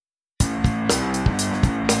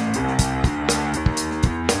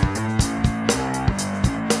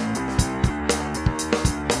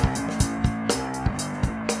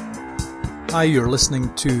Hi, you're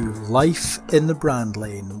listening to Life in the Brand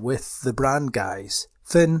Lane with the brand guys,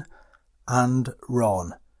 Finn and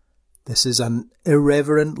Ron. This is an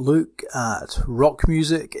irreverent look at rock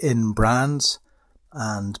music in brands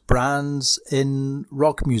and brands in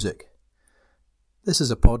rock music. This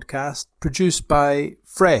is a podcast produced by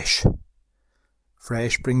Fresh.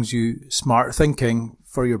 Fresh brings you smart thinking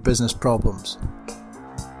for your business problems.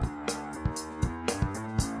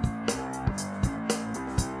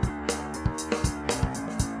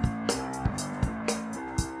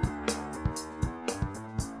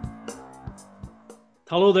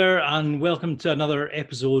 Hello there and welcome to another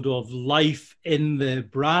episode of Life in the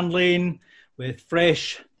Brand Lane with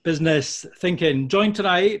Fresh Business Thinking. Joined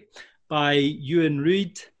tonight by Ewan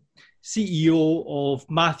Reid, CEO of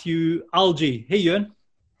Matthew Algae. Hey Ewan.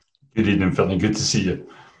 Good evening, Phil. Good to see you.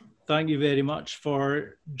 Thank you very much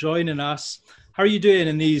for joining us. How are you doing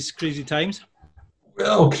in these crazy times?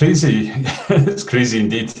 Well, crazy. It's crazy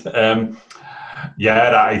indeed. I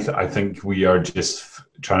think we are just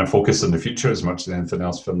trying to focus on the future as much as anything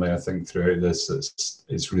else, Finlay. I think throughout this,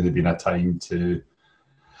 it's really been a time to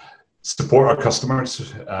support our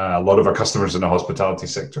customers. A lot of our customers in the hospitality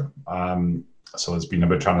sector. So it's been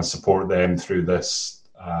about trying to support them through this,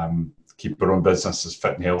 keep our own business as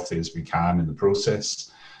fit and healthy as we can in the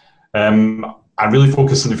process. And really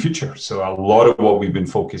focus on the future. So a lot of what we've been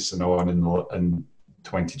focusing on in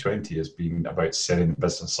 2020 has been about setting the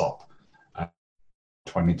business up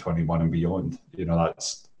 2021 and beyond. You know,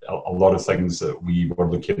 that's a lot of things that we were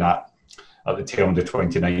looking at the tail end of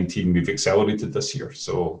 2019 we've accelerated this year.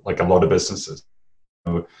 So like a lot of businesses,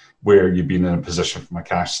 you know, where you've been in a position from a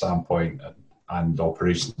cash standpoint and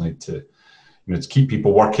operationally to keep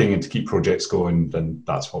people working and to keep projects going, then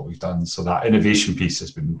that's what we've done. So that innovation piece has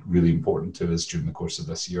been really important to us during the course of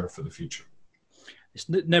this year for the future. It's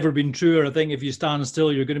never been truer. I think if you stand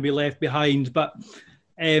still, you're going to be left behind. But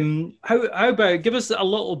how about give us a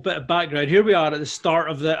little bit of background? Here we are at the start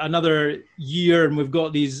of another year, and we've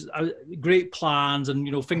got these great plans,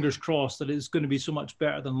 and fingers crossed that it's going to be so much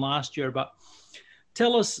better than last year. But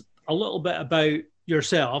tell us a little bit about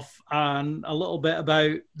yourself and a little bit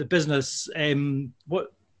about the business.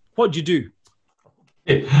 What do you do?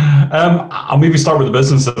 Okay. I'll maybe start with the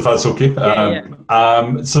business if that's okay.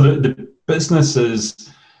 So the business is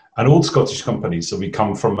an old Scottish company, so we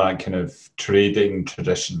come from that kind of trading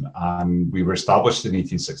tradition, and we were established in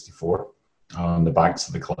 1864 on the banks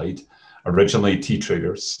of the Clyde, originally tea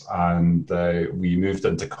traders, and we moved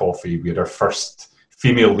into coffee. We had our first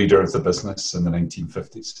female leader of the business in the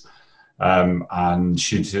 1950s, and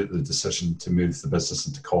she took the decision to move the business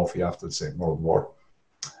into coffee after the Second World War.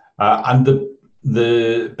 And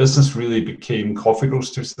the business really became coffee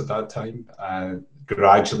roasters at that time,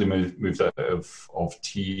 gradually moved out of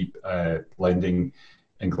tea blending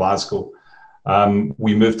in Glasgow.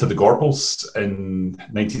 We moved to the Gorbals in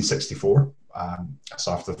 1964,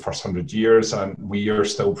 so after the first 100 years, and we are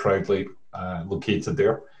still proudly located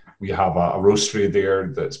there. We have a roastery there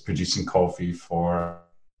that's producing coffee for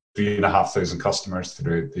 3,500 customers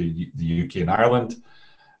throughout the UK and Ireland.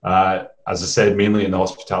 As I said, mainly in the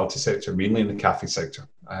hospitality sector, mainly in the cafe sector.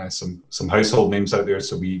 Some household names out there.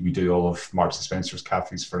 So we do all of Marks and Spencer's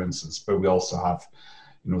cafes, for instance, but we also have,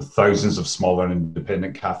 thousands of smaller and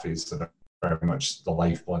independent cafes that are very much the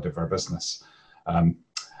lifeblood of our business.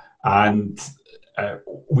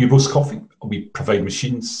 We roast coffee. We provide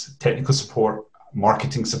machines, technical support,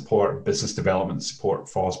 marketing support, business development support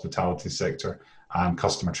for hospitality sector, and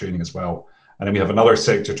customer training as well. And then we have another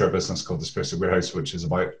sector to our business called the Espresso Warehouse, which is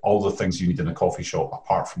about all the things you need in a coffee shop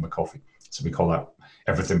apart from the coffee. So we call that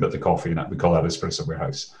everything but the coffee, and we call that Espresso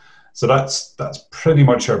Warehouse. So that's pretty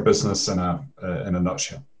much our business in a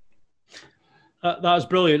nutshell. That's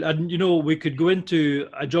brilliant. And, we could go into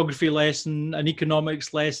a geography lesson, an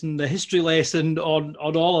economics lesson, the history lesson on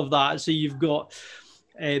all of that. So you've got,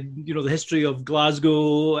 the history of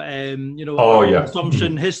Glasgow,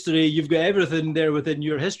 consumption history. You've got everything there within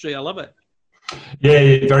your history. I love it.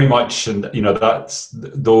 Yeah, very much. And,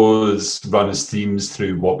 those run as themes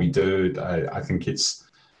through what we do. I think it's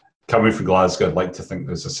coming from Glasgow. I'd like to think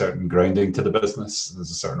there's a certain grounding to the business.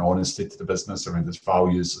 There's a certain honesty to the business around its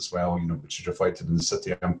values as well, which is reflected in the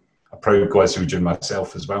city. I'm a proud Glaswegian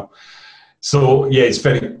myself as well. So, yeah, it's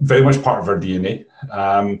very, very much part of our DNA.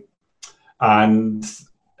 And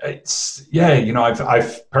it's,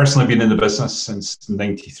 I've personally been in the business since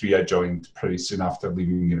 '93. I joined pretty soon after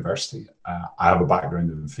leaving university. I have a background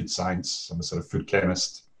in food science. I'm a sort of food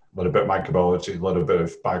chemist, a little bit of microbiology, a little bit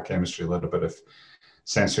of biochemistry, a little bit of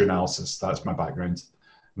sensory analysis. That's my background.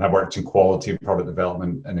 And I worked in quality, product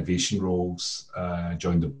development, innovation roles.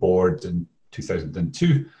 Joined the board in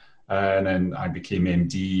 2002 and then I became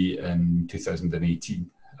MD in 2018.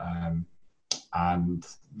 And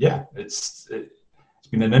yeah, it's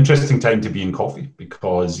been an interesting time to be in coffee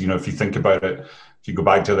because, you know, if you think about it, if you go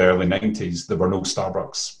back to the early 90s, there were no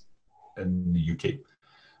Starbucks in the UK.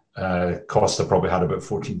 Costa probably had about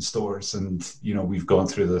 14 stores, and you know we've gone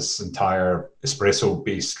through this entire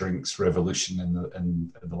espresso-based drinks revolution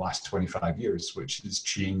in the last 25 years, which has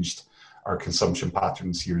changed our consumption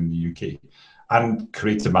patterns here in the UK and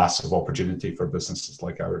created a massive opportunity for businesses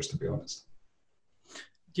like ours, to be honest.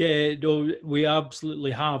 Yeah, no, we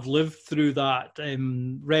absolutely have lived through that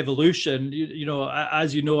revolution. You know,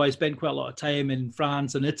 as you know, I spent quite a lot of time in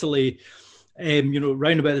France and Italy. You know,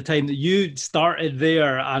 round about the time that you started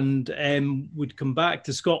there, and would come back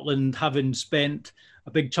to Scotland having spent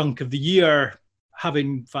a big chunk of the year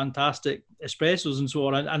having fantastic espressos and so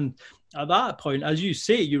on. And at that point, as you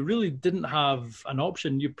say, you really didn't have an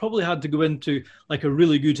option. You probably had to go into like a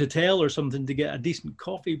really good hotel or something to get a decent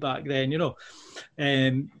coffee back then. You know,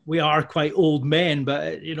 we are quite old men,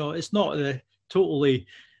 but you know, it's not a totally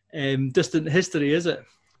distant history, is it?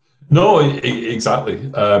 No, exactly.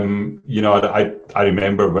 You know, I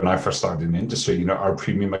remember when I first started in the industry, you know, our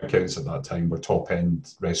premium accounts at that time were top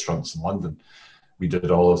end restaurants in London. We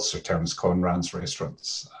did all of Sir Terence Conran's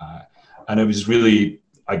restaurants. And it was really,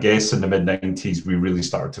 I guess, in the mid 90s, we really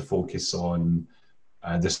started to focus on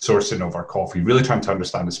the sourcing of our coffee, really trying to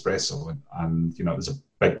understand espresso. And you know, it was a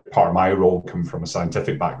big part of my role coming from a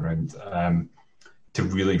scientific background. To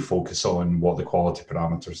really focus on what the quality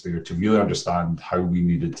parameters there, to really understand how we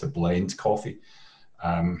needed to blend coffee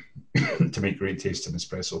to make great tasting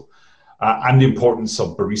espresso, and the importance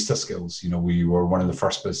of barista skills. You know, we were one of the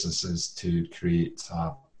first businesses to create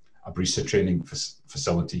a barista training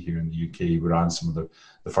facility here in the UK. We ran some of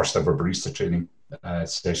the first ever barista training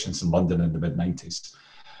sessions in London in the mid 90s.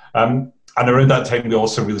 And around that time, we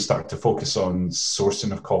also really started to focus on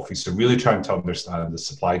sourcing of coffee. So really trying to understand the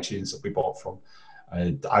supply chains that we bought from.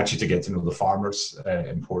 Actually to get to know the farmers,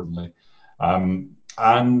 importantly.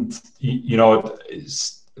 And, you know,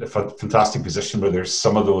 it's a fantastic position where there's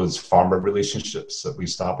some of those farmer relationships that we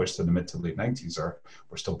established in the mid to late 90s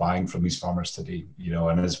we're still buying from these farmers today, you know,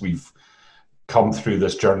 and as we've come through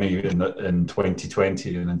this journey in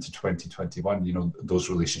 2020 and into 2021, you know, those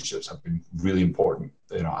relationships have been really important,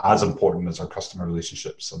 you know, as important as our customer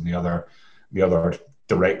relationships on the other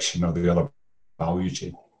direction or the other value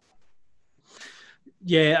chain.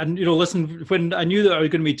 Yeah, and you know, listen, when I knew that I was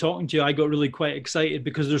going to be talking to you, I got really quite excited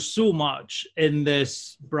because there's so much in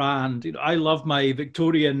this brand. You know, I love my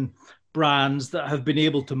Victorian brands that have been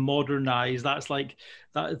able to modernize. That's like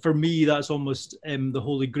that for me. That's almost the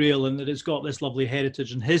holy grail, and that it's got this lovely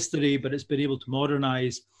heritage and history, but it's been able to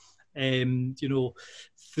modernize, you know,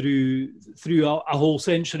 through a whole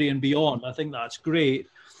century and beyond. I think that's great,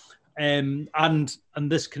 and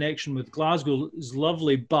this connection with Glasgow is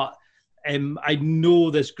lovely, but. I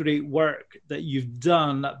know this great work that you've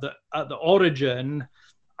done at the origin,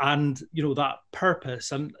 and you know that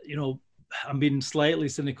purpose. And you know, I'm being slightly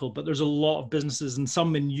cynical, but there's a lot of businesses, and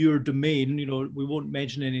some in your domain. You know, we won't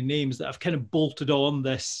mention any names that have kind of bolted on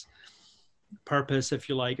this purpose, if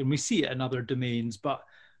you like, and we see it in other domains. But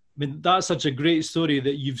I mean, that's such a great story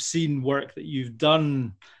that you've seen work that you've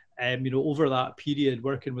done. You know, over that period,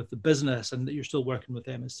 working with the business, and that you're still working with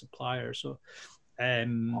them as suppliers. So.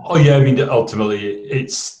 Oh yeah, I mean, ultimately,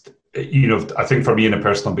 it's, you know, I think for me on a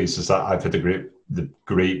personal basis, I've had the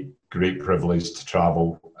great privilege to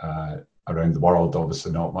travel around the world.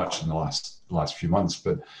 Obviously, not much in the last few months,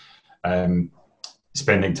 but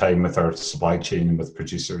spending time with our supply chain and with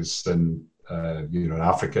producers in you know, in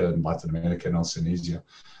Africa and Latin America and also in Asia.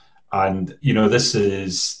 And you know, this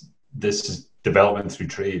is development through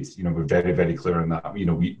trade. You know, we're very, very clear on that. You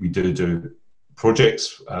know, we do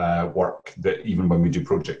projects work that even when we do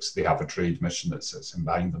projects, they have a trade mission that sits in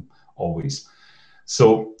behind them always.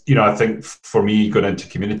 So, you know, I think for me, going into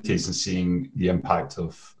communities and seeing the impact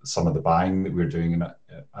of some of the buying that we're doing,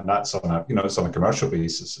 and that's on a, you know, it's on a commercial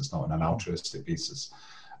basis, it's not on an altruistic basis.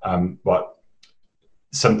 But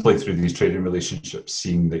simply through these trading relationships,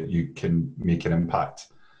 seeing that you can make an impact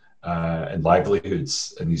in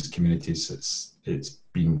livelihoods in these communities, it's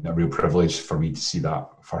been a real privilege for me to see that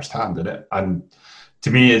firsthand in it. And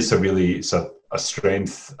to me, it's a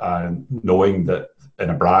strength, knowing that in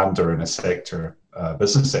a brand or in a sector,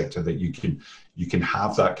 business sector, that you can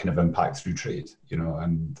have that kind of impact through trade, you know,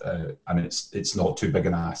 and it's not too big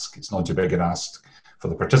an ask. It's not too big an ask for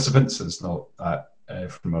the participants. It's not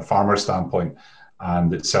from a farmer standpoint,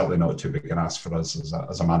 and it's certainly not too big an ask for us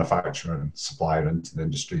as a manufacturer and supplier into the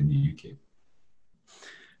industry in the UK.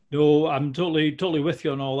 No, I'm totally with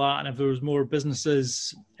you on all that. And if there was more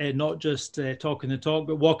businesses, not just talking the talk,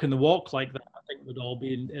 but walking the walk like that, I think we'd all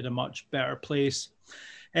be in a much better place.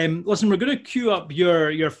 Listen, we're going to queue up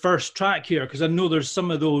your first track here because I know there's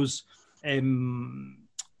some of those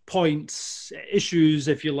points, issues,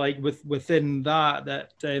 if you like, within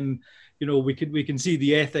that we can see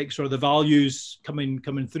the ethics or the values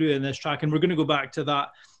coming through in this track, and we're going to go back to that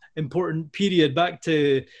important period, back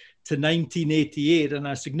to 1988, and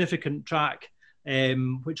a significant track,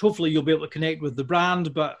 which hopefully you'll be able to connect with the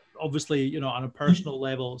brand, but obviously, on a personal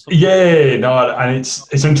level. Yeah, no, and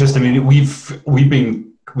it's interesting. I mean,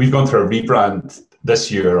 we've gone through a rebrand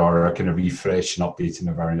this year, or a kind of refresh and updating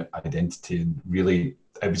of our identity, and really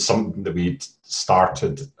it was something that we'd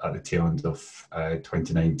started at the tail end of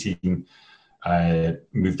 2019,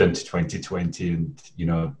 moved into 2020, and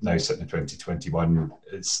now sitting in 2021.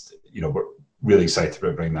 It's we're really excited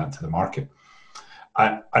about bringing that to the market,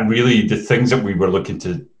 and really the things that we were looking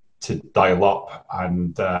to dial up,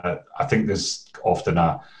 and I think there's often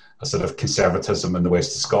a sort of conservatism in the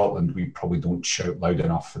west of Scotland. We probably don't shout loud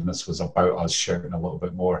enough, and this was about us shouting a little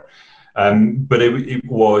bit more. But it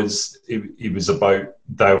was about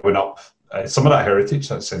dialing up some of that heritage,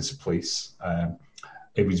 that sense of place.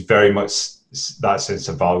 It was very much that sense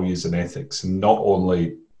of values and ethics, and not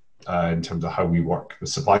only in terms of how we work with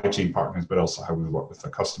supply chain partners, but also how we work with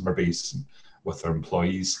our customer base and with our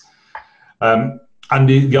employees. And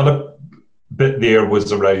the other bit there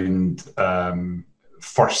was around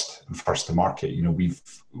first to market.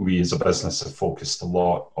 We as a business have focused a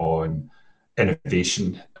lot on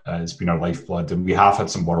innovation. It's been our lifeblood, and we have had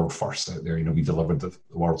some world firsts out there. We delivered the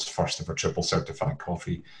world's first ever triple certified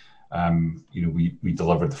coffee. We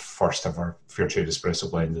delivered the first ever fair trade espresso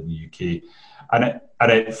blend in the UK, and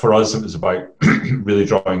for us it was about really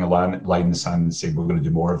drawing a line in the sand and saying we're going to do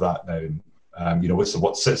more of that now.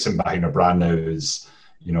 What sits in behind our brand now is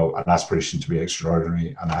an aspiration to be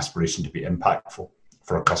extraordinary, an aspiration to be impactful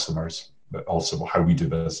for our customers, but also how we do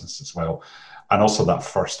business as well. And also that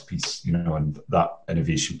first piece, and that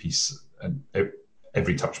innovation piece, and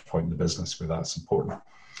every touch point in the business where that's important.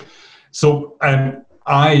 So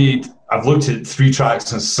I've looked at 3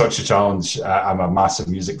 tracks, and it's such a challenge. I'm a massive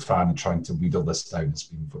music fan, and trying to wheedle this down has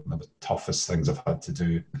been one of the toughest things I've had to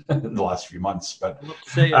do in the last few months. But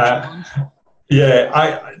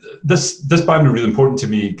this band was really important to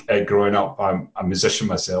me growing up. I'm a musician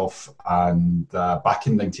myself, and back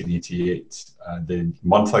in 1988, the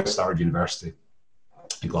month I started university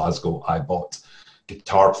in Glasgow, I bought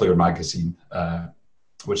Guitar Player magazine,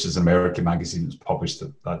 which is an American magazine that was published at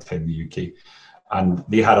that time in the UK. And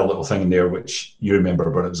they had a little thing in there, which you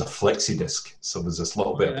remember, but it was a flexi disc. So there's this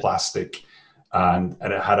little bit of plastic, and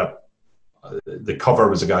it had the cover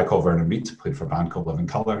was a guy called Vernon Reid, who played for a band called Living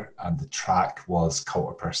Colour, and the track was Cult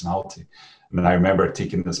of Personality. And I remember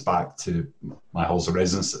taking this back to my halls of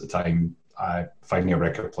residence at the time, finding a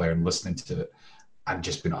record player and listening to it, and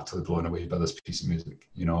just being utterly blown away by this piece of music.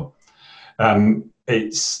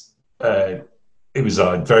 It was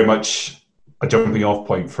very much a jumping off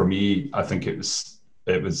point for me. I think it was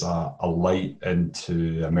a light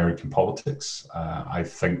into American politics. I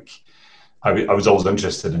think I was always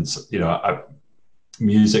interested in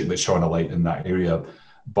music that shone a light in that area,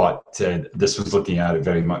 but this was looking at it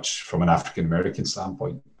very much from an African American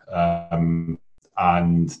standpoint,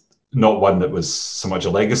 and not one that was so much a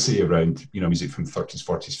legacy around music from the 30s,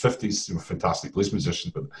 40s, 50s. They were fantastic blues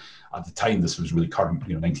musicians, but at the time this was really current.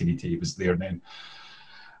 1988 was there then.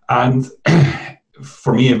 And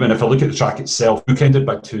for me, even if I look at the track itself, bookended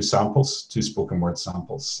by 2 spoken word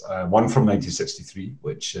samples. One from 1963,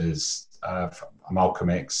 which is a Malcolm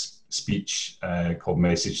X speech called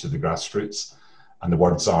Message to the Grassroots. And the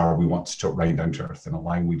words are, we want to talk right down to earth in a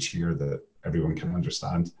language here that everyone can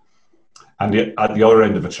understand. And at the other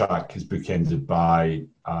end of the track is bookended by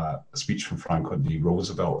a speech from Franklin D.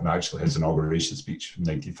 Roosevelt, and actually his inauguration speech from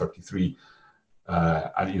 1933.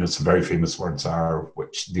 And some very famous words are,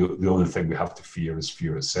 which the only thing we have to fear is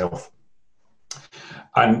fear itself.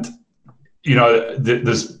 And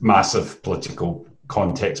there's massive political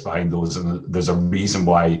context behind those, and there's a reason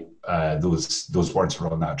why those words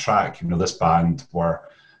were on that track. This band were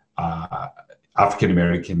African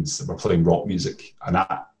Americans that were playing rock music, and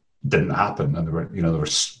that didn't happen. And there were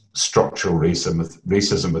structural racism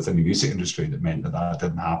within the music industry that meant that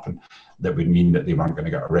didn't happen. That would mean that they weren't going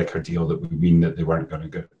to get a record deal. That would mean that they weren't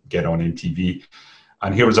going to get on MTV.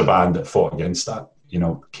 And here was a band that fought against that.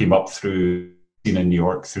 Came up through in New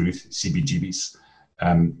York through CBGBs.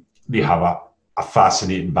 They have a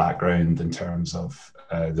fascinating background in terms of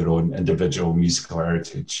their own individual musical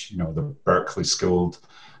heritage. The Berkeley schooled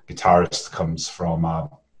guitarist comes from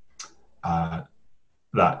a that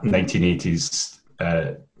 1980s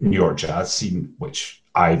New York jazz scene, which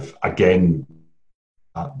I've again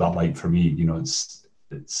that light for me.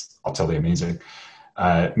 It's utterly amazing.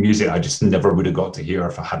 Music I just never would have got to hear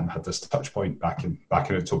if I hadn't had this touch point back in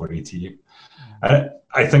October '88. And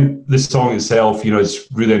I think this song itself,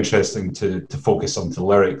 it's really interesting to focus on the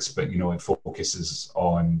lyrics, but it focuses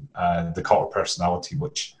on the Carter personality,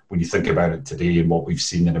 which, when you think about it today and what we've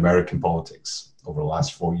seen in American politics over the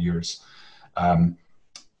last 4 years,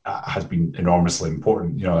 has been enormously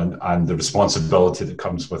important. And the responsibility that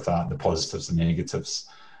comes with that, the positives and negatives.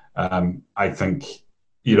 I think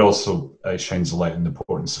it also shines a light on the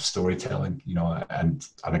importance of storytelling. And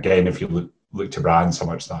again, if you look to brands, how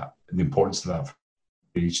much that the importance of that from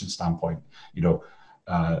a creation standpoint,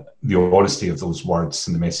 the honesty of those words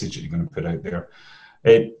and the message that you're going to put out there.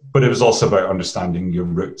 But it was also about understanding your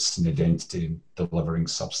roots and identity and delivering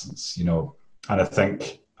substance, and I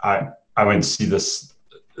think I went to see this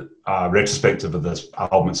retrospective of this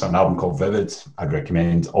album. It's an album called Vivid. I'd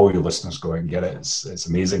recommend all your listeners go out and get it. It's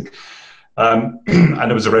amazing. And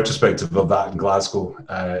it was a retrospective of that in Glasgow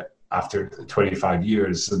after 25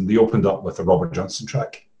 years, and they opened up with a Robert Johnson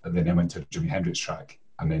track, and then they went to a Jimi Hendrix track,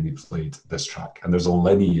 and then they played this track. And there's a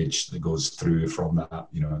lineage that goes through from that,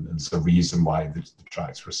 and there's a reason why the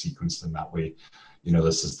tracks were sequenced in that way.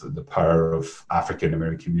 This is the power of African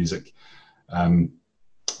American music. And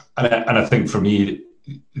I think for me,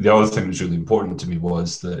 the other thing that was really important to me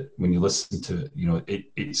was that when you listen to it,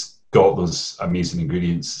 it's got those amazing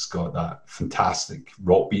ingredients. It's got that fantastic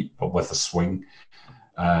rock beat, but with a swing,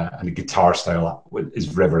 and the guitar style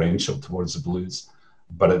is reverential towards the blues,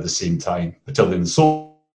 but at the same time, particularly in the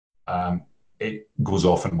soul, it goes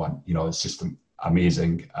off in one. It's just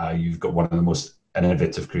amazing. You've got one of the most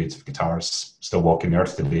innovative, creative guitarists still walking the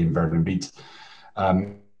earth today in Vernon Reid.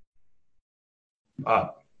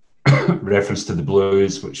 Reference to the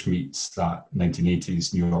blues, which meets that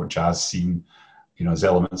 1980s New York jazz scene. There's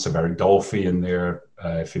elements of Eric Dolphy in there,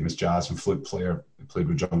 famous jazz and flute player who played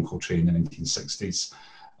with John Coltrane in the 1960s.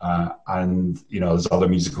 And there's other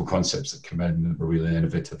musical concepts that come in that were really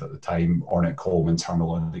innovative at the time. Ornette Coleman's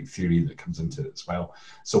harmonic theory that comes into it as well.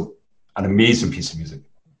 So an amazing piece of music,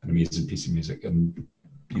 and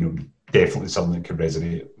definitely something that could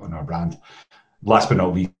resonate on our brand. Last but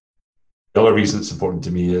not least, the other reason it's important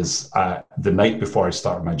to me is the night before I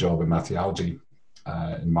started my job in Mathology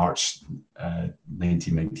in March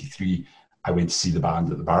 1993, I went to see the band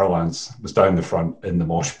at the Barrowlands. Was down the front in the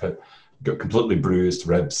mosh pit, got completely bruised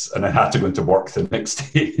ribs, and I had to go into work the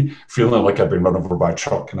next day feeling like I'd been run over by a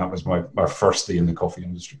truck, and that was my first day in the coffee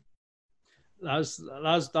industry. That's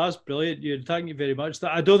brilliant. Thank you very much.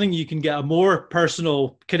 I don't think you can get a more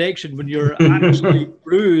personal connection when you're actually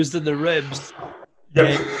bruised in the ribs.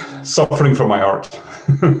 Yeah, suffering from my heart.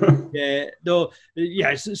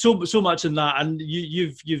 So much in that, and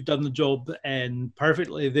you've done the job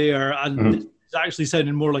perfectly there, and it's actually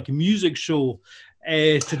sounding more like a music show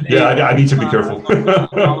today. Yeah, I need to be careful.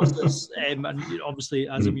 Analysis, and obviously,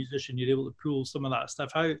 as a musician, you're able to pull some of that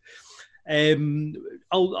stuff out.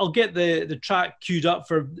 I'll get the track queued up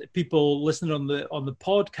for people listening on the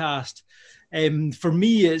podcast. For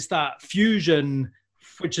me, it's that fusion,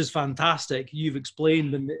 which is fantastic. You've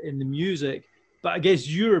explained in the music, but I guess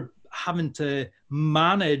you're having to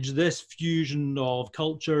manage this fusion of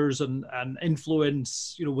cultures and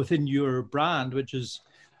influence, within your brand, which is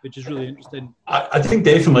really interesting. I think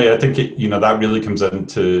definitely. I think that really comes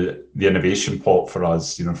into the innovation pot for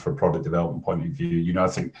us. For product development point of view. I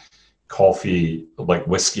think coffee, like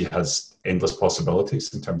whiskey, has endless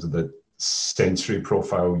possibilities in terms of the sensory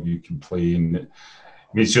profile you can play in.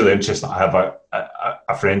 It's really interesting. I have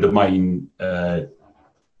a friend of mine,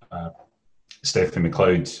 Stephanie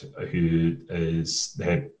McLeod, who is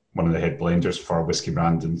one of the head blenders for a whiskey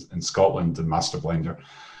brand in Scotland, and master blender.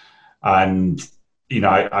 And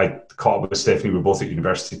I caught up with Stephanie. We were both at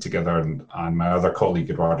university together, and my other colleague,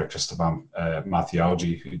 Eduardo Cristovan,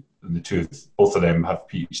 Mathology, who both of them have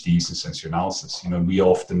PhDs in sensory analysis. We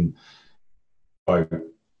often about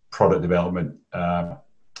product development.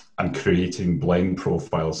 And creating blend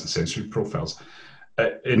profiles and sensory profiles.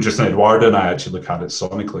 Interestingly, Eduardo and I actually look at it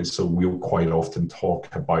sonically, so we'll quite often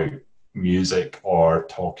talk about music or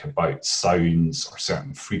talk about sounds or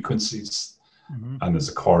certain frequencies, and there's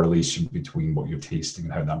a correlation between what you're tasting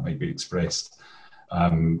and how that might be expressed.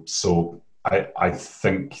 So I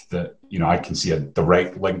think that I can see a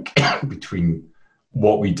direct link between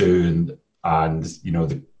what we do and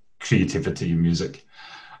the creativity in music.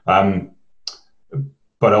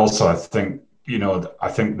 But also, I think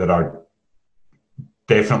that our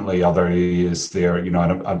definitely other areas there,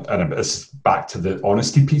 and it's back to the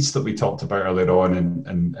honesty piece that we talked about earlier on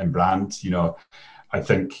in brand. I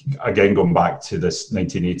think, again, going back to this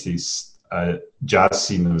 1980s jazz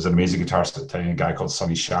scene, there was an amazing guitarist at the time, a guy called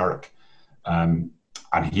Sonny Sharrock.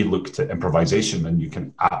 And he looked at improvisation, and you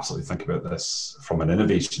can absolutely think about this from an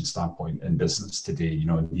innovation standpoint in business today.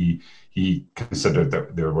 And he considered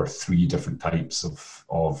that there were three different types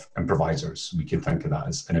of improvisers. We can think of that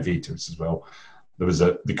as innovators as well. There was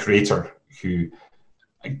the creator who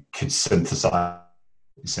could synthesize,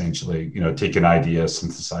 essentially, take an idea,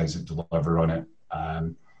 synthesize it, deliver on it.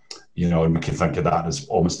 And we can think of that as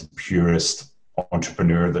almost the purest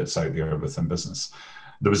entrepreneur that's out there within business.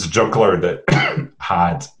 There was a juggler that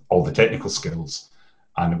had all the technical skills,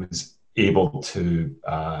 and it was able to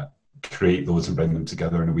create those and bring them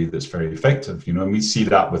together in a way that's very effective. And we see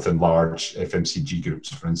that within large FMCG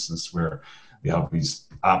groups, for instance, where they have these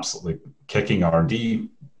absolutely kicking R&D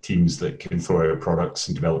teams that can throw out products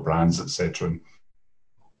and develop brands, etc.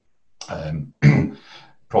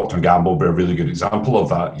 Procter & Gamble were a really good example of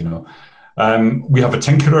that. We have a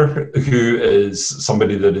tinkerer who is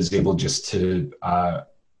somebody that is able just to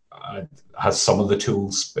has some of the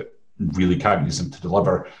tools, but really can't use them to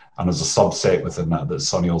deliver. And there's a subset within that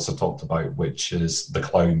Sonny also talked about, which is the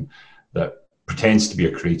clown that pretends to be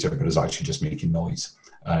a creator, but is actually just making noise.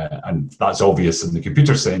 And that's obvious in the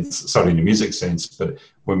computer sense, in the music sense. But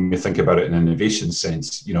when we think about it in an innovation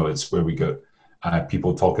sense, it's where we got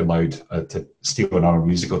people talking loud, to steal another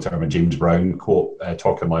musical term, a James Brown quote,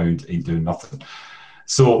 talking loud ain't doing nothing.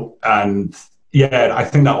 So, and yeah, I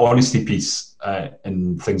think that honesty piece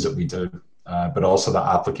in things that we do, but also that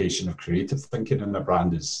application of creative thinking in a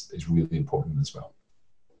brand is really important as well.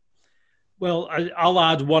 Well, I'll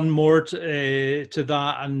add one more to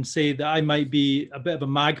that and say that I might be a bit of a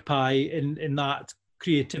magpie in that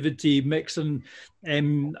creativity mix, and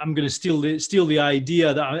I'm going to steal the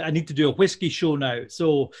idea that I need to do a whiskey show now.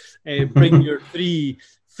 So bring your three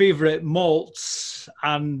favorite malts,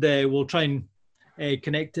 and we'll try and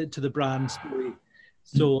connect it to the brand story.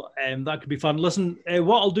 So that could be fun. Listen,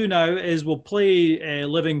 what I'll do now is we'll play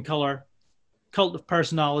Living Colour, Cult of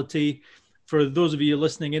Personality. For those of you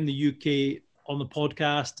listening in the UK on the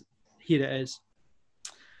podcast, here it is.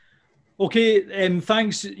 Okay,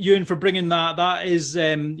 thanks, Ewan, for bringing that. That is,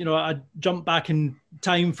 I jumped back in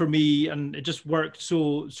time for me, and it just worked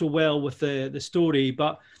so well with the story.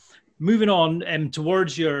 But moving on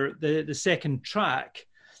towards the second track,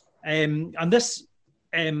 and this.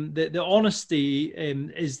 The honesty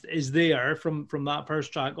is there from that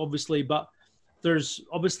first track, obviously, but there's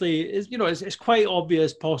obviously it's quite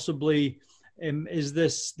obvious possibly is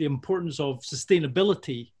this the importance of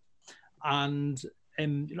sustainability, and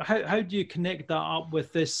how do you connect that up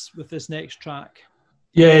with this next track?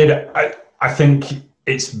 Yeah, I think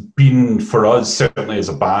it's been for us, certainly as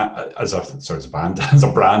a brand.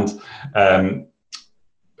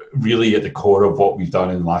 Really at the core of what we've done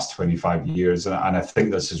in the last 25 years. And I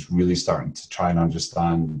think this is really starting to try and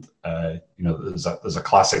understand, there's a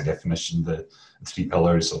classic definition, the three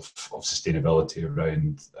pillars of sustainability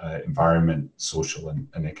around environment, social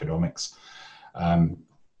and economics. And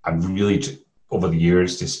really over the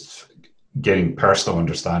years, just getting personal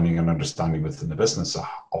understanding within the business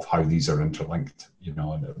of how these are interlinked, in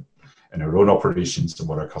our own operations and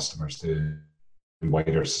what our customers do in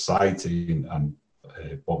wider society and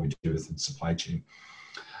what we do within supply chain.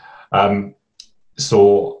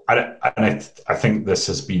 So I think this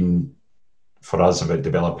has been for us about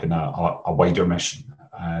developing a wider mission.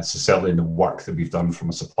 So certainly in the work that we've done from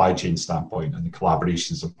a supply chain standpoint and the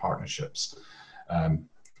collaborations and partnerships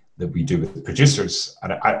that we do with the producers.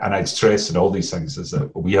 And I'd stress in all these things is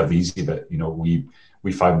that we have the easy bit,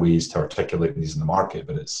 we find ways to articulate these in the market,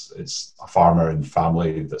 but it's a farmer and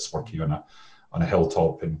family that's working on a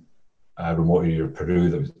hilltop in remote area of Peru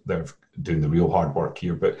that they're doing the real hard work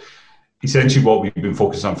here. But essentially what we've been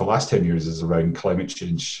focused on for the last 10 years is around climate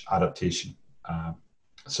change adaptation.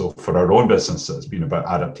 So for our own business, it's been about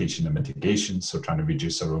adaptation and mitigation. So trying to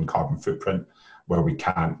reduce our own carbon footprint. Where we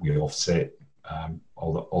can't, we offset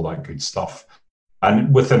all that good stuff.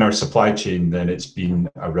 And within our supply chain, then it's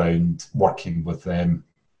been around working with them.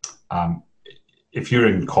 If you're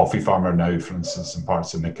in coffee farmer now, for instance, in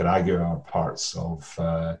parts of Nicaragua or parts of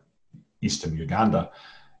Eastern Uganda,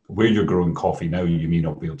 where you're growing coffee now, you may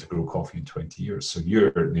not be able to grow coffee in 20 years. So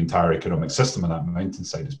the entire economic system on that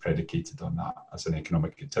mountainside is predicated on that as an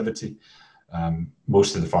economic activity.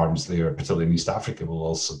 Most of the farms there, particularly in East Africa, will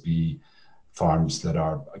also be farms that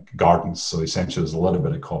are gardens. So essentially there's a little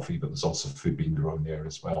bit of coffee, but there's also food being grown there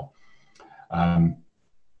as well.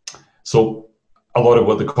 So a lot of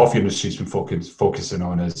what the coffee industry's been focusing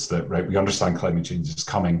on is that, right, we understand climate change is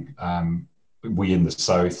coming. We in the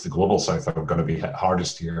South, the global South, are going to be hit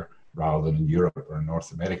hardest here rather than in Europe or in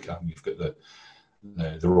North America. We've got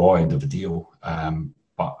the raw end of the deal,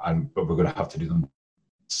 but we're going to have to do them.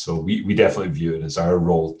 So we definitely view it as our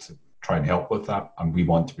role to try and help with that. And we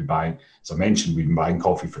want to be buying, as I mentioned, we've been buying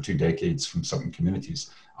coffee for 2 decades from certain communities.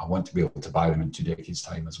 I want to be able to buy them in 2 decades'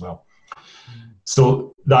 time as well.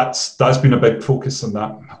 So that's been a big focus on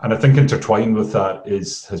that. And I think intertwined with that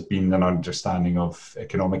has been an understanding of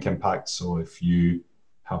economic impact. So if you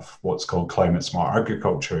have what's called climate smart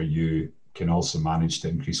agriculture, you can also manage to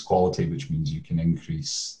increase quality, which means you can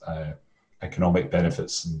increase economic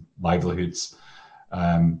benefits and livelihoods.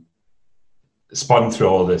 Spun through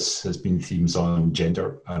all this has been themes on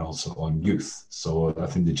gender and also on youth. So I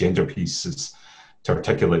think the gender piece is, to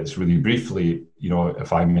articulate this really briefly,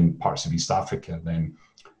 if I'm in parts of East Africa, then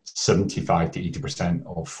 75 to 80%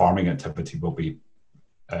 of farming activity will be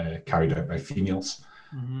carried out by females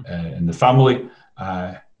in the family.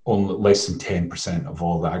 Only less than 10% of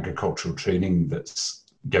all the agricultural training that's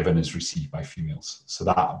given is received by females. So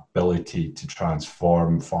that ability to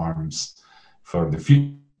transform farms for the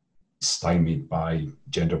future is stymied by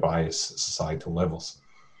gender bias at societal levels.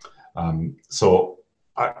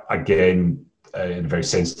 Again, in a very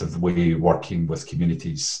sensitive way, working with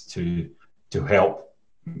communities to help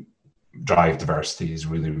drive diversity is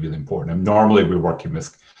really, really important. And normally we're working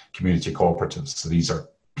with community cooperatives. So these are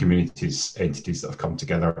communities, entities that have come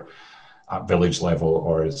together at village level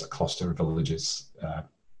or as a cluster of villages.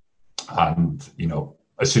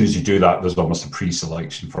 As soon as you do that, there's almost a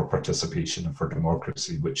pre-selection for participation and for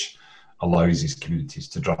democracy, which allows these communities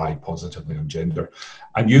to drive positively on gender.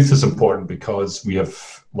 And youth is important because we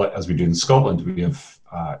have, as we do in Scotland, we have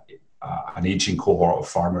an aging cohort of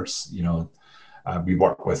farmers. We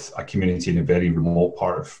work with a community in a very remote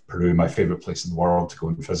part of Peru, my favorite place in the world to go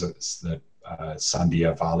and visit. It's the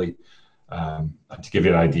Sandia Valley. And to give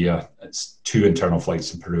you an idea, it's 2 internal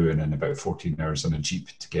flights in Peru and then about 14 hours on a Jeep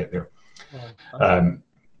to get there.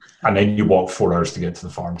 And then you walk 4 hours to get to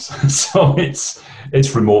the farms. So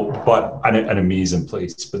it's remote, but an amazing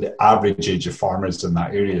place. But the average age of farmers in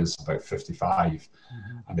that area is about 55,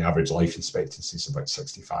 and the average life expectancy is about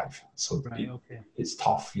 65. So it's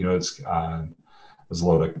tough. There's a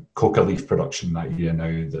lot of coca leaf production in that area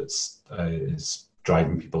now that's is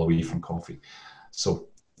driving people away from coffee. So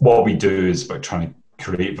what we do is about trying to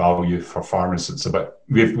create value for farmers. It's about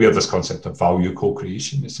we have this concept of value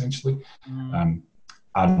co-creation essentially.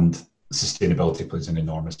 And sustainability plays an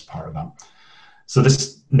enormous part of that. So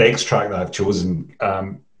this next track that I've chosen,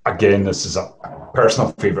 again, this is a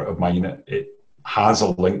personal favourite of mine. It has a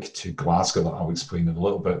link to Glasgow that I'll explain in a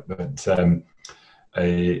little bit, but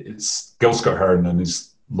it's Gil Scott-Heron and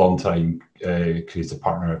his longtime creative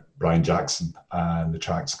partner, Brian Jackson, and the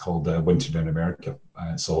track's called Winter Down America.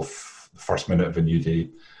 It's off the First Minute of a New Day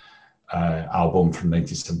album from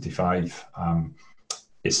 1975.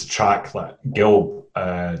 It's a track that Gil,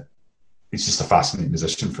 he's just a fascinating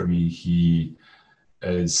musician for me. He's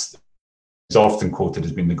often quoted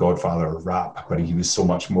as being the godfather of rap, but he was so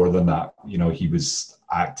much more than that. He was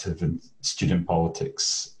active in student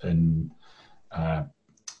politics in the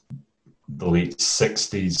late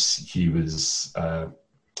 60s. He was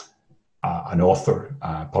an author,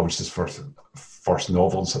 published his first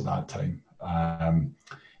novels at that time.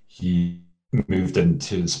 He moved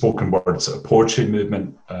into the spoken word sort of poetry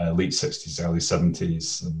movement, late 60s, early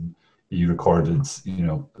 70s, and he recorded,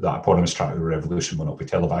 that eponymous track, The Revolution Will Not Be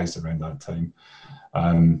Televised, around that time.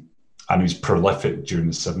 And he was prolific during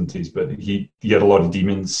the 70s, but he had a lot of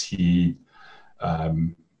demons. He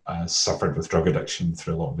suffered with drug addiction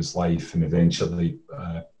through a lot of his life, and eventually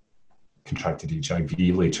contracted HIV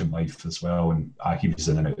later in life as well, and he was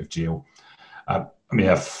in and out of jail. A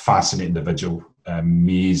fascinating individual,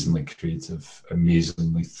 amazingly creative,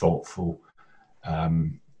 amazingly thoughtful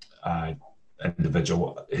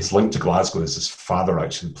individual. His link to Glasgow is his father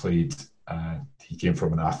actually played, he came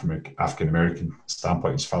from an African-American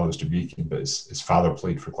standpoint. His father was Jamaican, but his father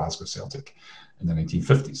played for Glasgow Celtic in the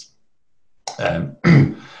 1950s.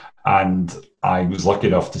 And I was lucky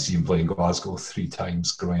enough to see him play in Glasgow 3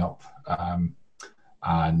 times growing up,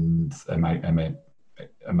 and in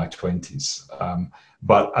my 20s.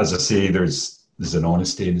 But as I say, there's an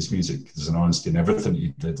honesty in his music. There's an honesty in everything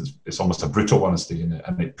he did. It's almost a brutal honesty in it,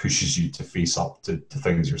 and it pushes you to face up to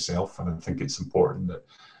things yourself. And I think it's important that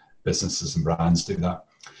businesses and brands do that.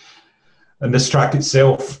 And this track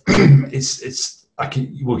itself, we'll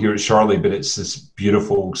hear it shortly, but it's this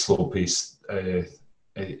beautiful, slow-paced.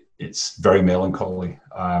 It's very melancholy.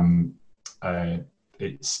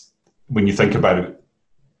 It's when you think about it,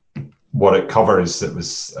 what it covers, it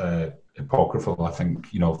was apocryphal. I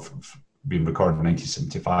think, being recorded in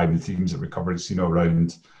 1975, the themes it recovers,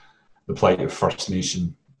 around the plight of First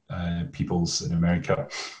Nation peoples in America,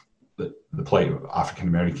 the plight of African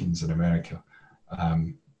Americans in America,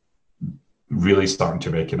 really starting to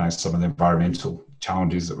recognize some of the environmental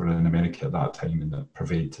challenges that were in America at that time and that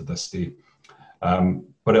pervade to this day.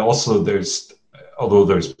 But it also, although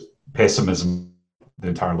there's pessimism, the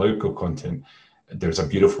entire lyrical content, there's a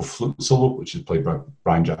beautiful flute solo, which is played by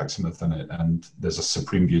Brian Jack Smith in it, and there's a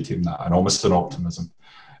supreme beauty in that, and almost an optimism.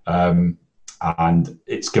 And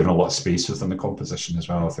it's given a lot of space within the composition as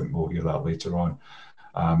well. I think we'll hear that later on.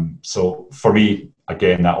 So for me,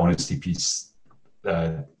 again, that honesty piece,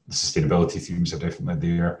 the sustainability themes are definitely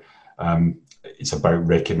there. It's about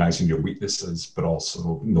recognizing your weaknesses, but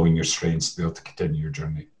also knowing your strengths to be able to continue your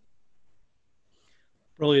journey.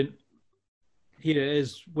 Brilliant. Here it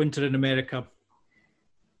is, winter in America.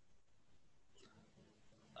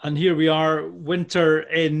 And here we are, winter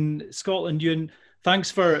in Scotland. Ewan, thanks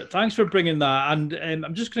for bringing that. And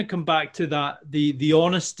I'm just going to come back to that, the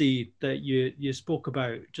honesty that you spoke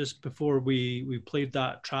about just before we played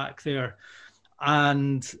that track there.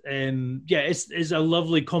 And it's a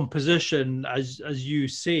lovely composition, as you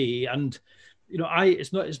say. And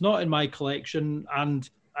it's not in my collection. And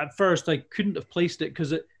at first I couldn't have placed it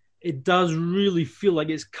because it does really feel like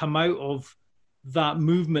it's come out of that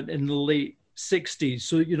movement in the late 60s.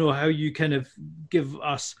 So how you kind of give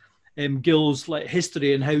us Gil's like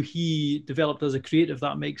history and how he developed as a creative,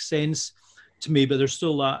 that makes sense to me. But there's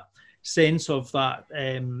still that sense of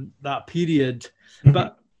that period.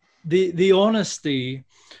 But the honesty,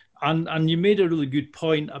 and you made a really good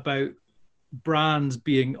point about brands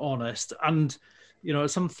being honest, and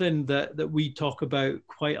it's something that we talk about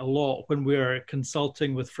quite a lot when we're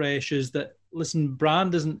consulting with Fresh, is that, listen,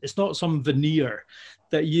 brand it's not some veneer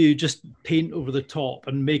that you just paint over the top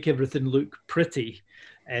and make everything look pretty,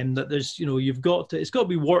 and that there's it's got to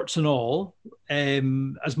be warts and all,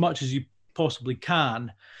 as much as you possibly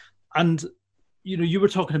can. And you were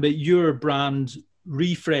talking about your brand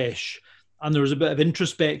refresh, and there was a bit of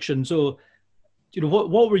introspection. So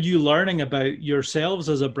what were you learning about yourselves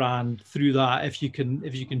as a brand through that, if you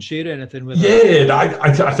can share anything with us?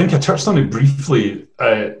 I think I touched on it briefly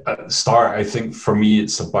at the start. I think for me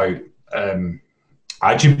it's about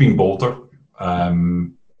actually being bolder,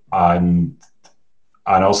 and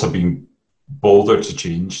also being bolder to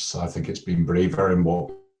change. So I think it's being braver in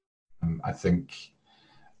what I think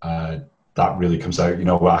that really comes out.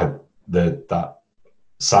 I had that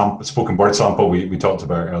spoken word sample we talked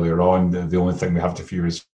about earlier on. The only thing we have to fear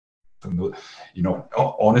is,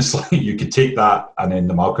 honestly, you could take that and then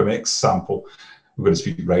the Malcolm X sample. We're going to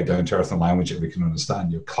speak right down to earth and language that we can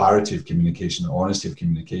understand. Your clarity of communication, honesty of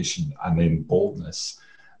communication, and then boldness.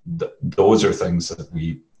 Those are things that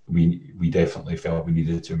we definitely felt we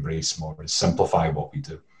needed to embrace more. Simplify what we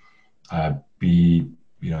do.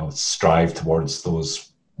 Strive towards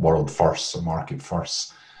those world firsts or market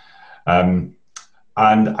firsts.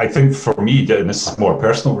 And I think for me, and this is more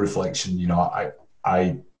personal reflection,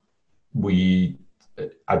 I've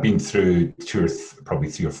been through probably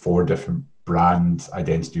 3 or 4 different brand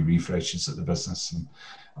identity refreshes at the business in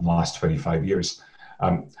the last 25 years.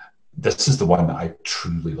 This is the one that I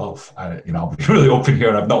truly love. I'll be really open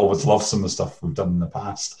here. I've not always loved some of the stuff we've done in the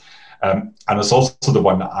past. And it's also the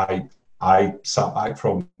one that I sat back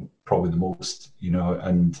from probably the most,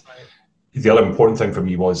 and the other important thing for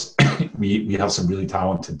me was we have some really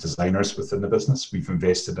talented designers within the business. We've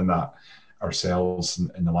invested in that ourselves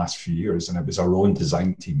in the last few years, and it was our own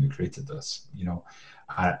design team that created this.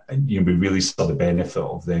 We really saw the benefit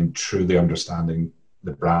of them truly understanding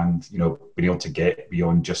the brand. Being able to get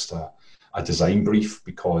beyond just a design brief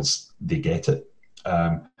because they get it.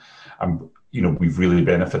 And we've really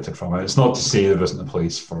benefited from it. It's not to say there isn't a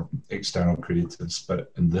place for external creatives,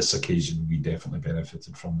 but in this occasion, we definitely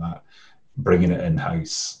benefited from that, bringing it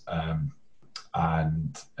in-house.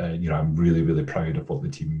 I'm really, really proud of what the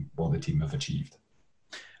team have achieved.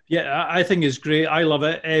 Yeah, I think it's great. I love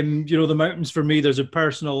it. The mountains, for me, there's a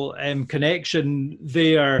personal connection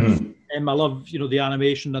there. I love, the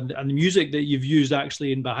animation and the music that you've used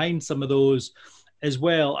actually in behind some of those as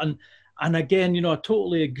well. And again, I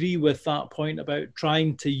totally agree with that point about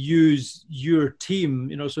trying to use your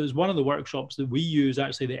team. So it's one of the workshops that we use,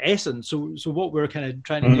 actually, the essence. So what we're kind of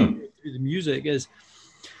trying to do through the music is,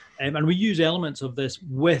 and we use elements of this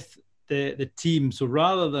with the team. So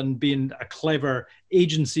rather than being a clever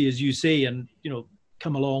agency, as you say, and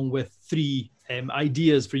come along with 3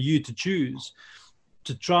 ideas for you to choose,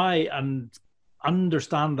 to try and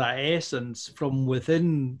understand that essence from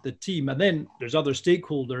within the team. And then there's other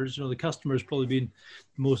stakeholders, the customers probably being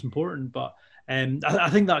the most important, but I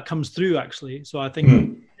think that comes through actually. So I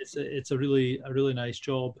think it's a really nice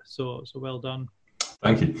job. So well done.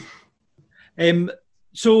 Thank you.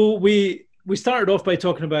 So we started off by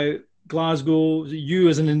talking about Glasgow, you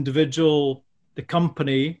as an individual, the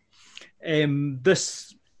company.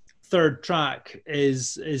 This third track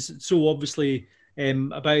is so obviously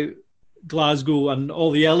about Glasgow and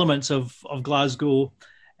all the elements of Glasgow.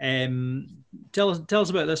 Tell us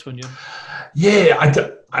about this one, Ewan. Yeah,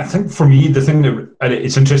 I think for me, the thing that, and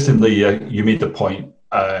it's interestingly, you made the point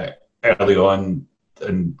early on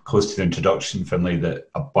and close to the introduction, Finlay, that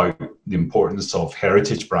about the importance of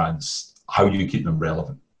heritage brands, how you keep them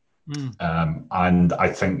relevant. And I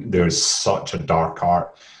think there's such a dark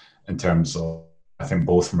art in terms of, I think,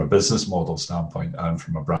 both from a business model standpoint and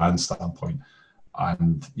from a brand standpoint.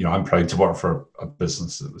 And, I'm proud to work for a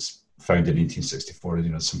business that was founded in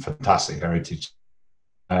 1864, some fantastic heritage.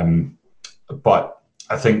 But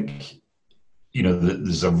I think,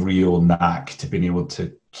 there's a real knack to being able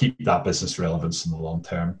to keep that business relevance in the long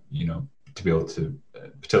term, to be able to,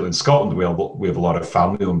 particularly in Scotland, we have a lot of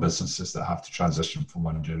family-owned businesses that have to transition from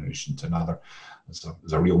one generation to another.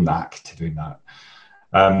 There's a real knack to doing that.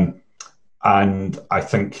 And I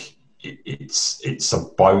think it's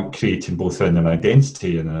about creating both an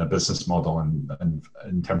identity and a business model, and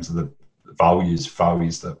in terms of the values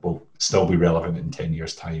that will still be relevant in 10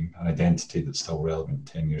 years' time, an identity that's still relevant in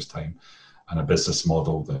 10 years' time, and a business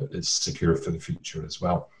model that is secure for the future as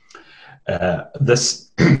well.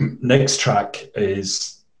 This next track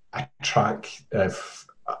is a track,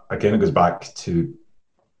 again, it goes back to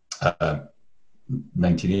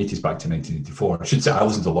 1980s, back to 1984. I should say I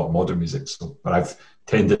listen to a lot of modern music, but I've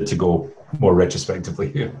tended to go more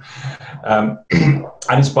retrospectively here. And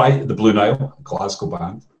it's by the Blue Nile, Glasgow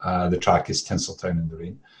band. The track is Tinseltown in the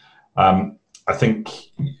Rain. I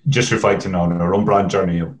think just reflecting on our own brand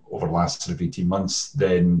journey over the last sort of 18 months,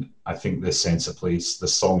 then I think this sense of place, the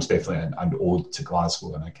song's definitely an ode to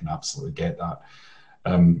Glasgow, and I can absolutely get that.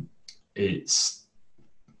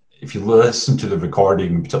 If you listen to the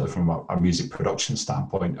recording, particularly from a music production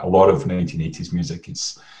standpoint, a lot of 1980s music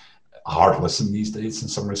is a hard listen these days in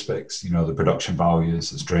some respects. The production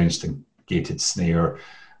values is drenched in gated snare.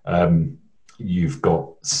 You've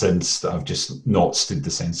got synths that have just not stood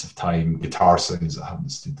the sense of time, guitar sounds that haven't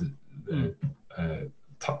stood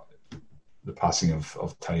the passing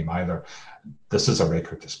of time either. This is a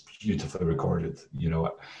record that's beautifully recorded.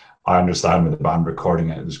 I understand with the band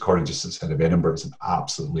recording it was recorded just outside of Edinburgh. It's an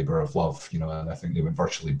absolute labour of love, and I think they went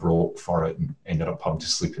virtually broke for it and ended up having to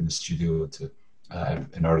sleep in the studio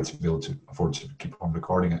in order to be able to afford to keep on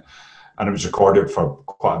recording it. And it was recorded for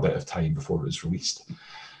quite a bit of time before it was released.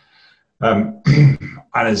 And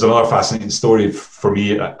it's another fascinating story for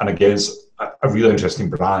me, and again, it's a really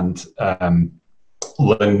interesting brand.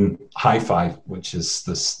 Lynn Hi-Fi, which is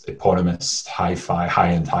this eponymous hi-fi,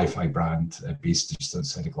 high-end hi-fi brand based just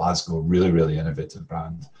outside of Glasgow, really, really innovative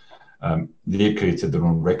brand. They created their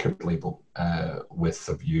own record label with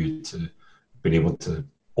a view to being able to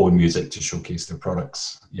own music to showcase their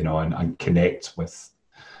products, and connect with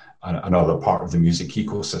another part of the music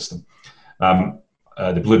ecosystem.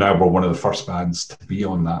 The Blue Nile were one of the first bands to be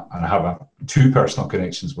on that, and I have two personal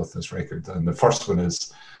connections with this record. And the first one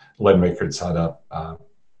is Lynn Records had a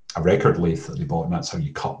record lathe that they bought, and that's how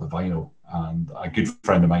you cut the vinyl. And a good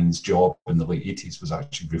friend of mine's job in the late 80s was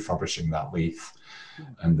actually refurbishing that lathe,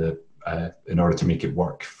 and in order to make it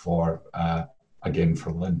work for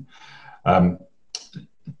Lynn.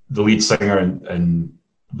 The lead singer in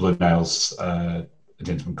Blue Nile's a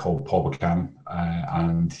gentleman called Paul Buchanan,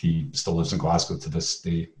 and he still lives in Glasgow to this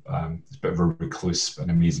day. He's a bit of a recluse, an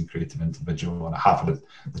amazing creative individual, and I have had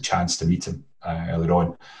the chance to meet him earlier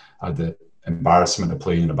on. I had the embarrassment of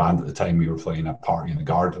playing in a band at the time. We were playing a party in the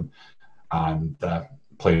garden and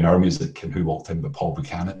playing our music, and who walked in but Paul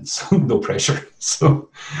Buchanan, so no pressure. So,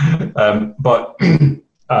 but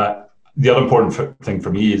the other important thing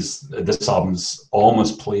for me is this album's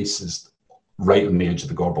almost places right on the edge of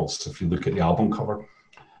the Gorbals. So if you look at the album cover,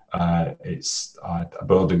 it's a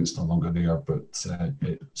building that's no longer there, but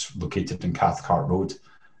it's located in Cathcart Road,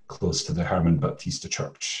 close to the Herman Baptista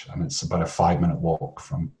Church, and it's about a 5-minute walk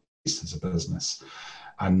from as a business.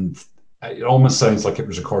 And it almost sounds like it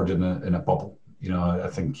was recorded in a bubble. I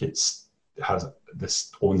think it has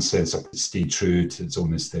this own sense of stay true to its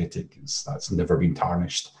own aesthetic. That's never been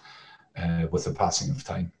tarnished with the passing of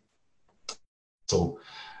time. So,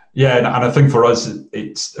 yeah, and I think for us,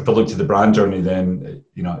 it's if I look to the brand journey, then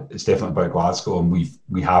it's definitely about Glasgow, and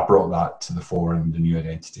we have brought that to the fore in the new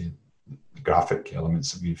identity. graphic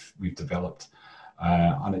elements that we've developed.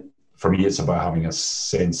 And for me, it's about having a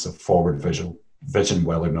sense of forward vision,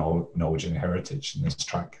 well knowledge and heritage. And this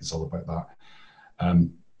track is all about that.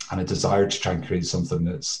 And a desire to try and create something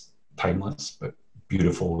that's timeless, but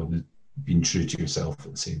beautiful and being true to yourself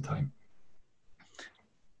at the same time.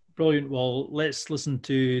 Brilliant. Well, let's listen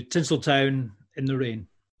to Tinseltown in the Rain.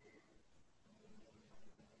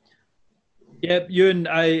 Yeah, Ewan,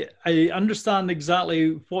 I understand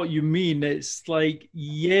exactly what you mean. It's like,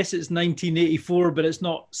 yes, it's 1984, but it's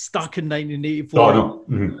not stuck in 1984. Oh, no.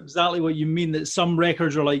 Mm-hmm. Exactly what you mean, that some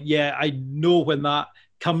records are like, yeah, I know when that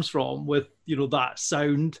comes from with, that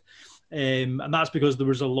sound. And that's because there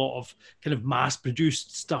was a lot of kind of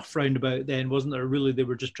mass-produced stuff round about then, wasn't there? Really, they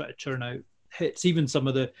were just trying to churn out hits. Even some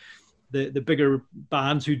of the bigger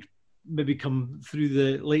bands who'd maybe come through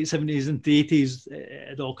the late 70s and the 80s,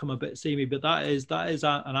 it all come a bit samey, but that is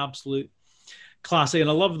an absolute classic. And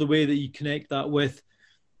I love the way that you connect that with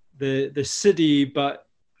the city, but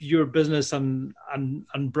your business and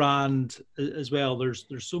brand as well. There's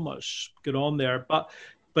so much going on there,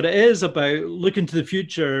 but it is about looking to the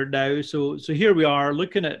future now. So here we are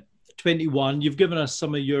looking at 21. You've given us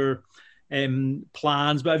some of your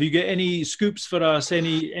plans, but have you got any scoops for us?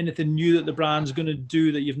 Anything new that the brand's going to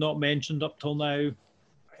do that you've not mentioned up till now?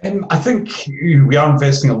 I think we are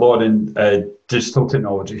investing a lot in digital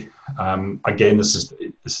technology. Again, this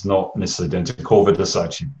is not necessarily down to COVID. This is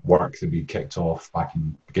actually work that we kicked off back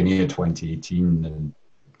in the beginning of 2018 and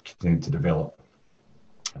continued to develop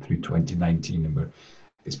through 2019, and we're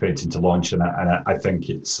expecting to launch. And I think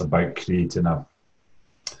it's about creating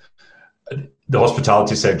the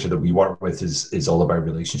hospitality sector that we work with is all about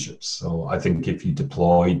relationships. So I think if you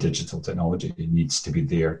deploy digital technology, it needs to be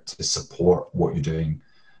there to support what you're doing,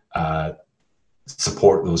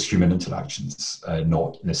 support those human interactions,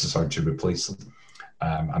 not necessarily to replace them.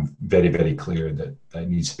 I'm very, very clear that it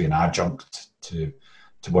needs to be an adjunct to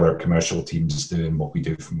what our commercial teams do and what we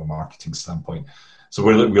do from a marketing standpoint. So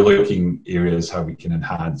we're looking areas how we can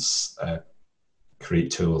enhance,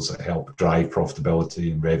 create tools that help drive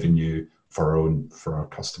profitability and revenue for our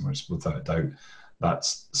customers. Without a doubt,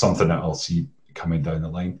 that's something that I'll see coming down the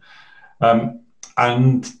line.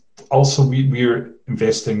 And also we're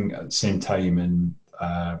investing at the same time in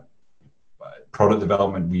product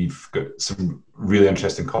development. We've got some really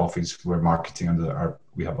interesting coffees we're marketing under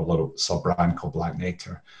we have a little sub-brand called Black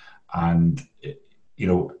Nectar. And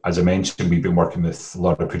as I mentioned, we've been working with a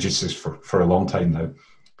lot of producers for a long time now.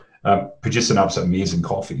 Producing absolutely amazing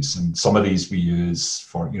coffees, and some of these we use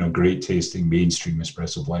for great tasting mainstream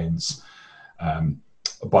espresso blends.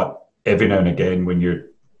 But every now and again, when you're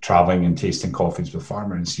traveling and tasting coffees with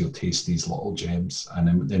farmers, you'll taste these little gems.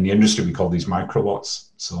 And in the industry, we call these micro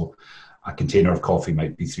lots. So a container of coffee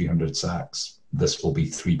might be 300 sacks. This will be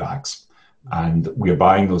 3 bags, and we're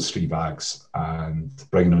buying those 3 bags and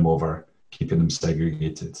bringing them over, keeping them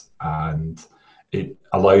segregated, and it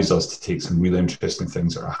allows us to take some really interesting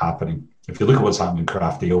things that are happening. If you look at what's happened in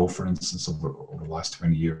craft ale, for instance, over the last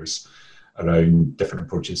 20 years, around different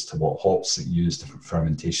approaches to what hops that use, different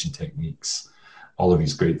fermentation techniques, all of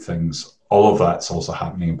these great things, all of that's also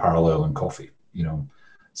happening in parallel in coffee.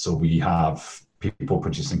 So we have people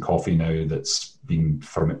producing coffee now that's being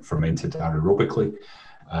fermented anaerobically.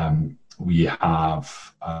 We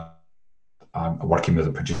have I'm working with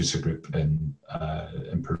a producer group in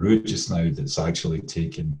Peru just now that's actually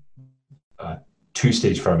taken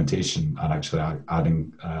 2-stage fermentation and actually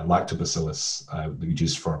adding lactobacillus that we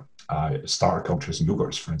use for starter cultures and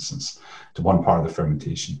yogurts, for instance, to one part of the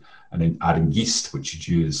fermentation, and then adding yeast, which you'd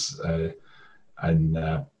use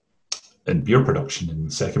in beer production in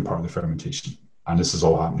the second part of the fermentation. And this is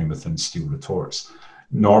all happening within steel retorts.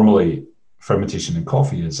 Normally, fermentation in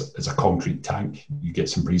coffee is a concrete tank. You get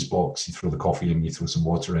some breeze blocks, you throw the coffee in, you throw some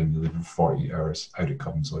water in, you leave it for 48 hours, out it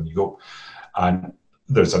comes, on you go. And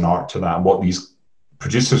there's an art to that. And what these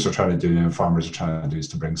producers are trying to do and farmers are trying to do is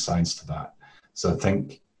to bring science to that. So I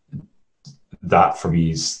think that for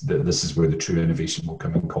me this is where the true innovation will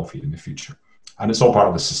come in coffee in the future. And it's all part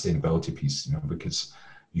of the sustainability piece, because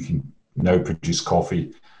you can now produce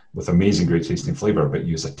coffee with amazing, great tasting flavor, but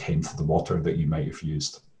use 1/10 of the water that you might have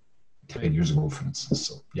used 10 years ago, for instance.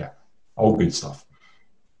 So yeah, all good stuff.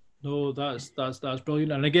 No, that's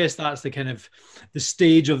brilliant. And I guess that's the kind of the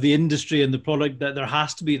stage of the industry and the product, that there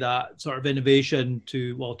has to be that sort of innovation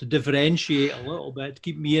to differentiate a little bit, to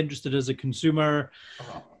keep me interested as a consumer.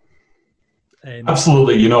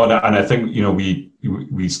 Absolutely, and I think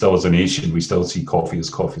we still, as a nation, we still see coffee as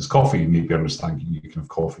coffee. Maybe understanding you can have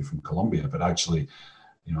coffee from Colombia, but actually,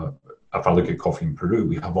 if I look at coffee in Peru,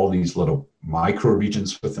 we have all these little micro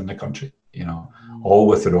regions within the country, all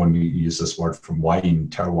with their own, you use this word from wine,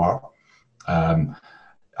 terroir.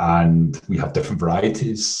 And we have different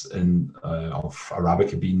varieties of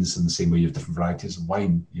Arabica beans in the same way you have different varieties of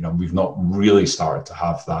wine. We've not really started to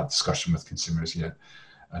have that discussion with consumers yet.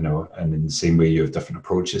 And in the same way you have different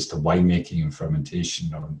approaches to winemaking and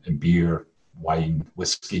fermentation, in beer, wine,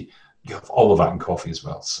 whiskey, you have all of that in coffee as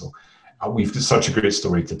well. So we've got such a great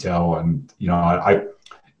story to tell. And,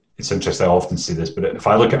 it's interesting, I often say this, but if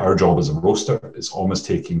I look at our job as a roaster, it's almost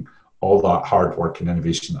taking all that hard work and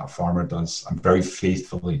innovation that a farmer does and very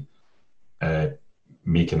faithfully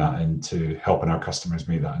making that into helping our customers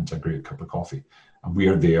make that into a great cup of coffee. And we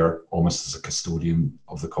are there almost as a custodian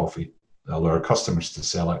of the coffee, allow our customers to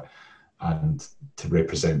sell it and to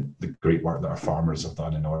represent the great work that our farmers have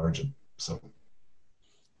done in Origin. So,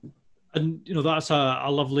 and that's a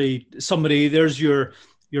lovely summary. There's your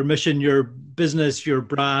mission, your business, your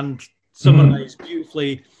brand summarized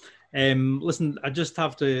beautifully. Listen, I just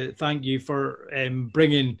have to thank you for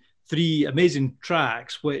bringing 3 amazing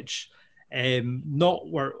tracks, which not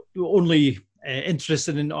were only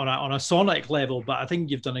interested in on a sonic level, but I think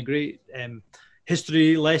you've done a great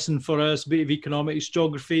history lesson for us, a bit of economics,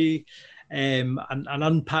 geography, and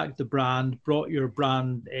unpacked the brand, brought your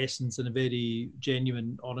brand essence in a very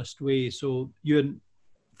genuine, honest way. So, Ewan,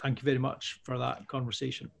 thank you very much for that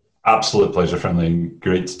conversation. Absolute pleasure, Finlay.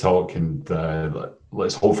 Great to talk, and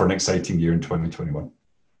let's hope for an exciting year in 2021.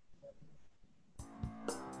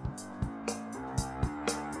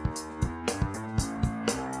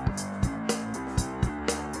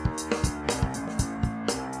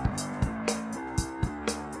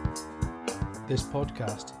 This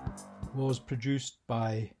podcast was produced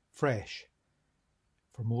by Fresh.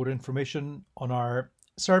 For more information on our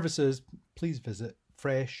services, please visit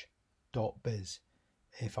fresh.biz.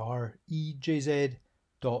 FREJZ.BIZ.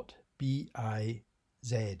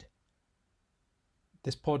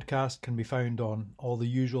 This podcast can be found on all the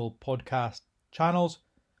usual podcast channels.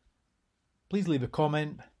 Please leave a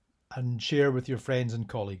comment and share with your friends and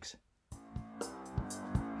colleagues.